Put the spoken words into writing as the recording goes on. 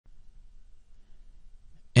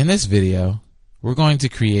In this video, we're going to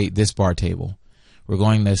create this bar table. We're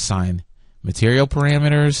going to assign material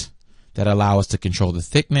parameters that allow us to control the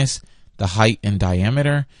thickness, the height, and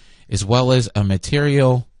diameter, as well as a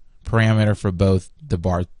material parameter for both the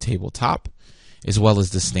bar table top as well as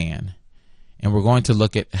the stand. And we're going to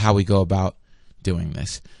look at how we go about doing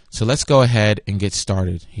this. So let's go ahead and get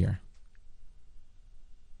started here.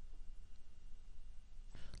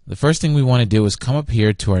 The first thing we want to do is come up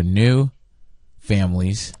here to our new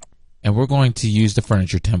families, and we're going to use the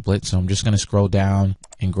furniture template. So I'm just going to scroll down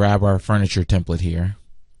and grab our furniture template here,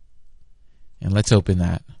 and let's open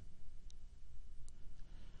that.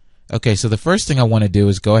 Okay, so the first thing I want to do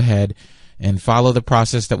is go ahead and follow the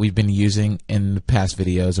process that we've been using in the past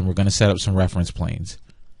videos, and we're going to set up some reference planes.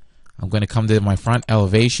 I'm going to come to my front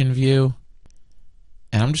elevation view,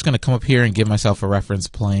 and I'm just going to come up here and give myself a reference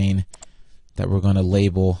plane that we're going to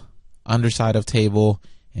label underside of table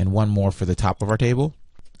and one more for the top of our table.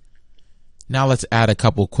 Now let's add a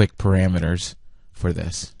couple quick parameters for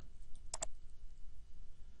this. I'm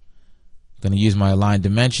going to use my align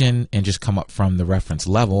dimension and just come up from the reference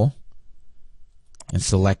level and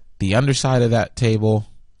select the underside of that table,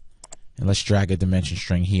 and let's drag a dimension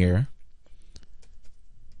string here.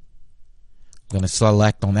 I'm going to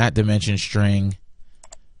select on that dimension string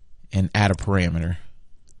and add a parameter.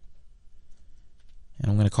 And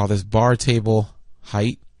I'm going to call this bar table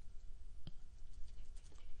height.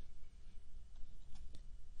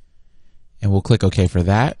 And we'll click OK for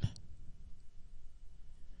that.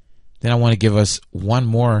 Then I want to give us one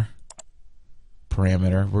more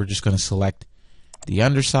parameter. We're just going to select the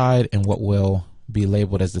underside and what will be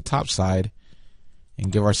labeled as the top side,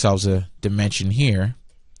 and give ourselves a dimension here.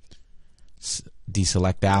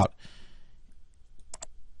 Deselect out.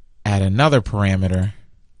 Add another parameter.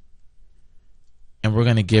 And we're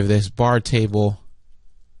going to give this bar table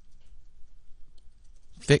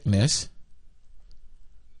thickness.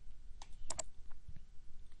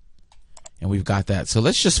 And we've got that. So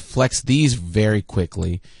let's just flex these very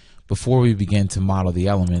quickly before we begin to model the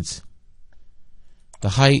elements. The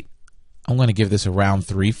height, I'm going to give this around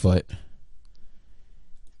 3 foot.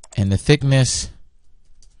 And the thickness,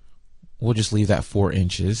 we'll just leave that 4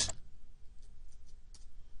 inches.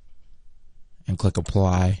 And click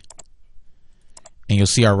apply. And you'll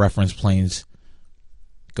see our reference planes.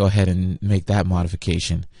 Go ahead and make that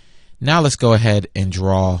modification. Now let's go ahead and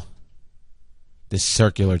draw this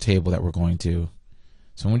circular table that we're going to.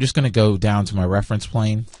 So I'm just going to go down to my reference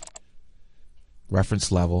plane,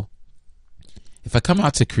 reference level. If I come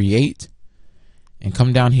out to create and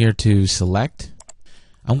come down here to select,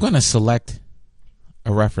 I'm going to select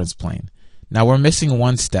a reference plane. Now we're missing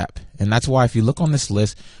one step, and that's why if you look on this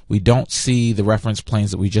list, we don't see the reference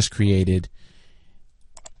planes that we just created.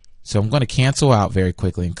 So I'm going to cancel out very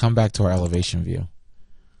quickly and come back to our elevation view.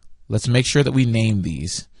 Let's make sure that we name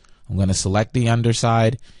these. I'm going to select the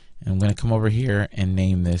underside, and I'm going to come over here and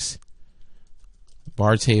name this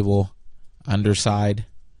bar table underside,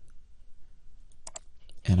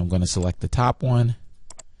 and I'm going to select the top one,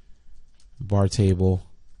 bar table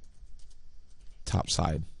top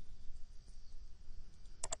side.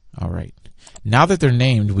 Alright, now that they're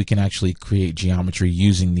named, we can actually create geometry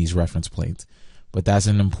using these reference planes, but that's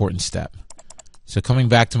an important step. So coming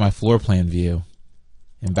back to my floor plan view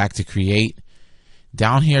and back to create,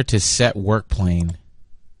 down here to set work plane,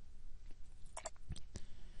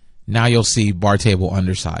 now you'll see bar table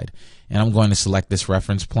underside, and I'm going to select this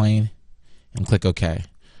reference plane and click OK.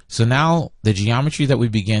 So now the geometry that we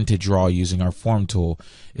begin to draw using our form tool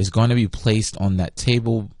is going to be placed on that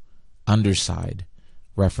table underside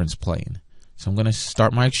reference plane. So I'm going to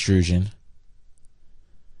start my extrusion,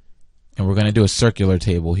 and we're going to do a circular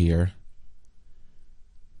table here,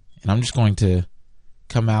 and I'm just going to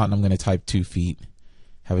come out and I'm going to type 2 feet,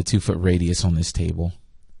 have a 2 foot radius on this table.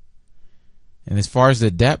 And as far as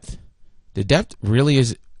the depth really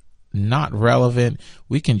is not relevant.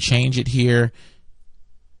 We can change it here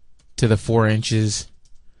to the 4 inches,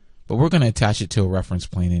 but we're going to attach it to a reference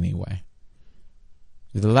plane anyway.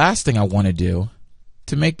 The last thing I want to do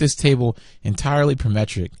to make this table entirely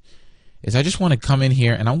parametric is I just want to come in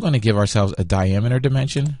here and I'm going to give ourselves a diameter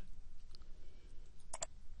dimension,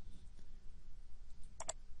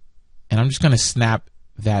 and I'm just going to snap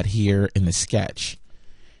that here in the sketch,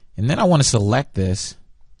 and then I want to select this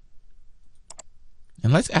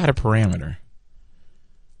and let's add a parameter,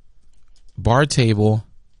 bar table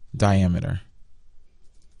diameter.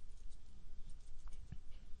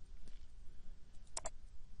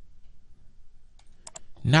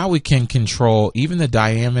 Now we can control even the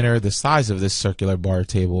diameter, the size of this circular bar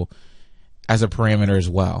table as a parameter as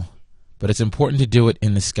well. But it's important to do it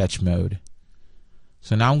in the sketch mode.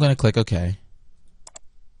 So now I'm going to click OK.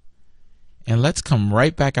 And let's come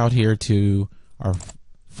right back out here to our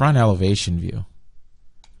front elevation view.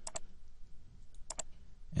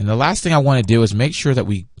 And the last thing I want to do is make sure that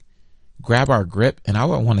we grab our grip, and I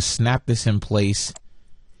want to snap this in place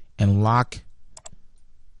and lock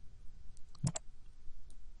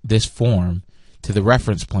this form to the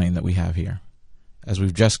reference plane that we have here, as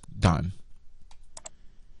we've just done.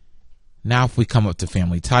 Now if we come up to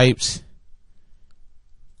family types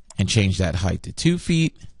and change that height to 2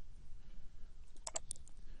 feet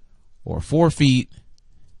or 4 feet,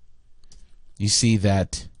 you see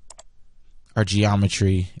that our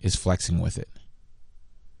geometry is flexing with it.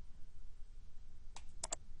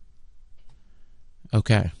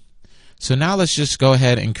 Okay, so now let's just go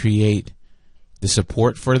ahead and create the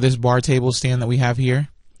support for this bar table stand that we have here,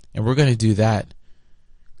 and we're going to do that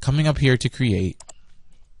coming up here to create.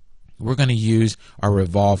 We're going to use our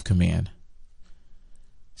revolve command.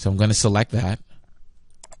 So I'm going to select that.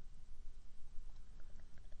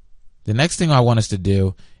 The next thing I want us to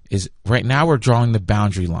do is, right now we're drawing the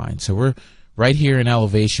boundary line. So we're right here in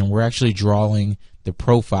elevation, we're actually drawing the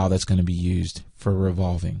profile that's going to be used for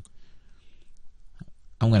revolving.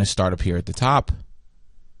 I'm going to start up here at the top.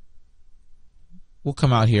 We'll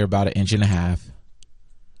come out here about 1.5 inches.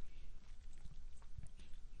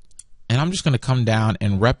 And I'm just going to come down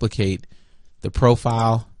and replicate the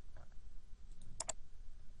profile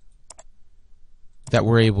that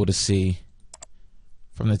we're able to see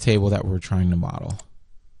from the table that we're trying to model.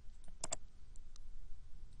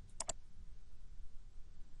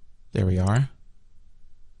 There we are.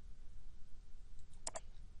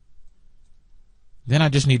 Then I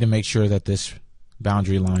just need to make sure that this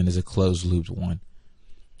boundary line is a closed looped one.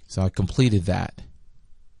 So I completed that.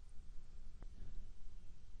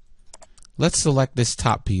 Let's select this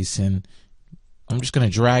top piece, and I'm just going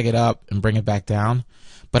to drag it up and bring it back down.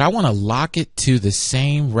 But I want to lock it to the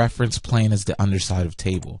same reference plane as the underside of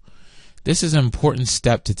table. This is an important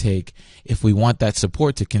step to take if we want that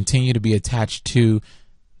support to continue to be attached to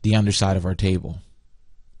the underside of our table.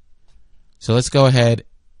 So let's go ahead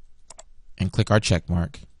and click our check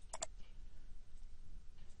mark.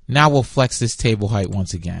 Now we'll flex this table height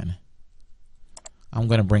once again. I'm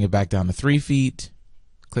going to bring it back down to 3 feet,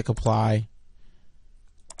 click apply,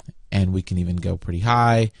 and we can even go pretty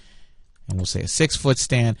high, and we'll say a 6-foot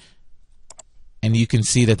stand, and you can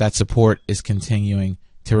see that that support is continuing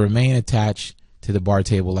to remain attached to the bar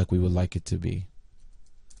table like we would like it to be.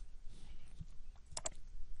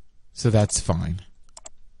 So that's fine.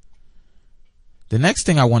 The next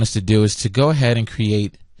thing I want us to do is to go ahead and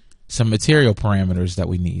create some material parameters that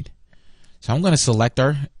we need. So I'm going to select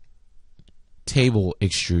our table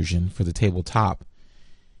extrusion for the tabletop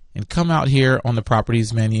and come out here on the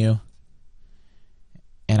properties menu,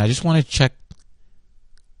 and I just want to check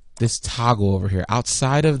this toggle over here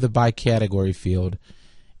outside of the by category field,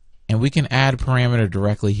 and we can add parameter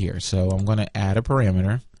directly here. So I'm going to add a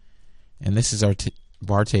parameter, and this is our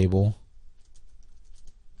bar table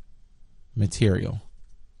material.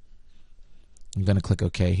 I'm going to click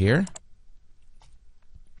OK here.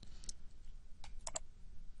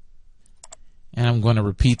 And I'm going to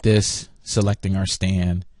repeat this, selecting our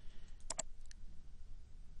stand.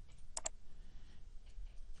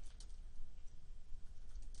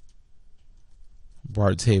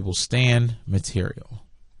 Bar table stand material.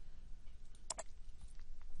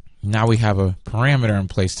 Now we have a parameter in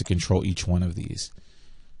place to control each one of these.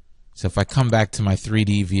 So if I come back to my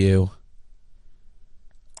 3D view,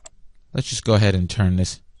 let's just go ahead and turn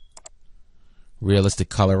this realistic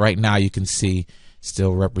color. Right now you can see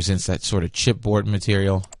still represents that sort of chipboard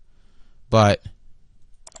material, but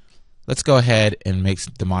let's go ahead and make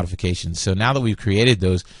the modifications. So now that we've created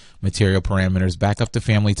those material parameters, back up to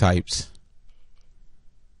family types.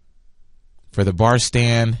 For the bar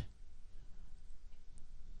stand,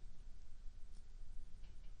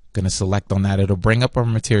 going to select on that. It'll bring up our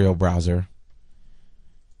material browser,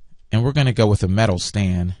 and we're going to go with a metal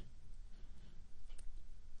stand.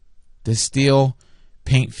 The steel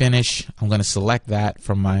paint finish, I'm going to select that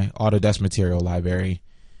from my Autodesk material library.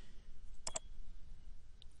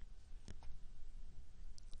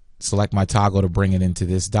 Select my toggle to bring it into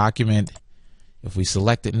this document. If we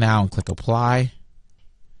select it now and click apply,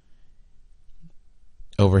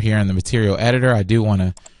 over here in the material editor, I do want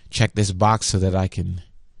to check this box so that I can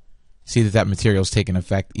see that that material is taking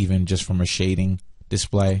effect even just from a shading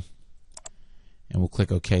display. And we'll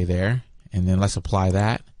click OK there, and then let's apply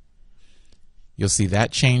that. You'll see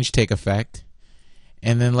that change take effect,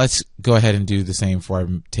 and then let's go ahead and do the same for our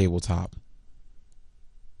tabletop.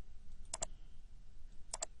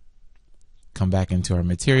 Come back into our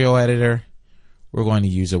material editor. We're going to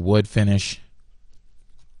use a wood finish.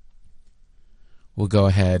 We'll go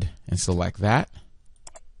ahead and select that.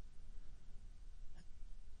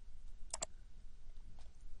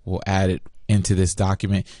 We'll add it into this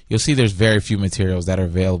document. You'll see there's very few materials that are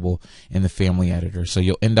available in the family editor, so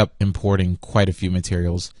you'll end up importing quite a few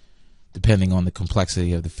materials depending on the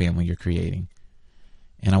complexity of the family you're creating.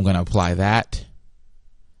 And I'm going to apply that,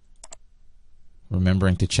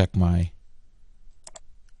 remembering to check my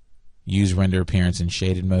use render appearance in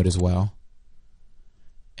shaded mode as well.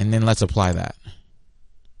 And then let's apply that.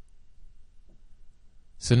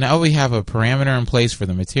 So now we have a parameter in place for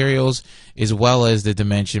the materials as well as the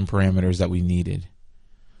dimension parameters that we needed.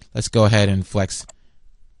 Let's go ahead and flex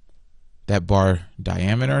that bar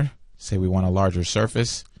diameter. Say we want a larger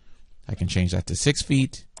surface. I can change that to 6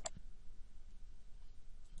 feet.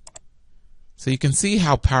 So you can see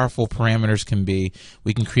how powerful parameters can be.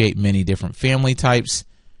 We can create many different family types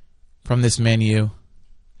from this menu,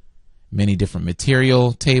 many different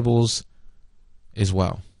material tables as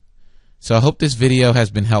well. So I hope this video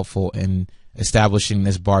has been helpful in establishing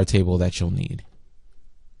this bar table that you'll need.